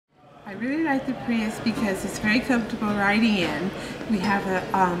I really like the Prius because it's very comfortable riding in. We have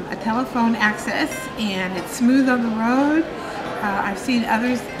a telephone access and it's smooth on the road. I've seen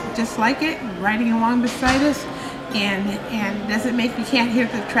others just like it riding along beside us, and doesn't make you can't hear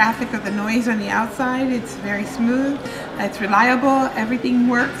the traffic or the noise on the outside. It's very smooth, it's reliable, everything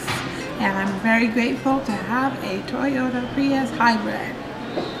works, and I'm very grateful to have a Toyota Prius hybrid.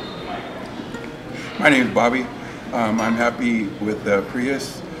 My name is Bobby. I'm happy with the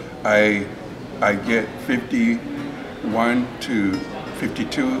Prius. I get 51 to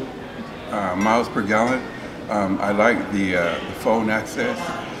 52 miles per gallon. I like the phone access.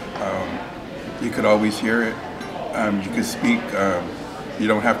 You could always hear it. You can speak. You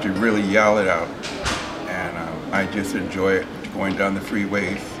don't have to really yell it out. And I just enjoy it going down the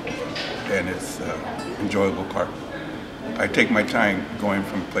freeways, and it's an enjoyable car. I take my time going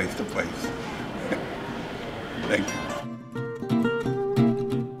from place to place. Thank you.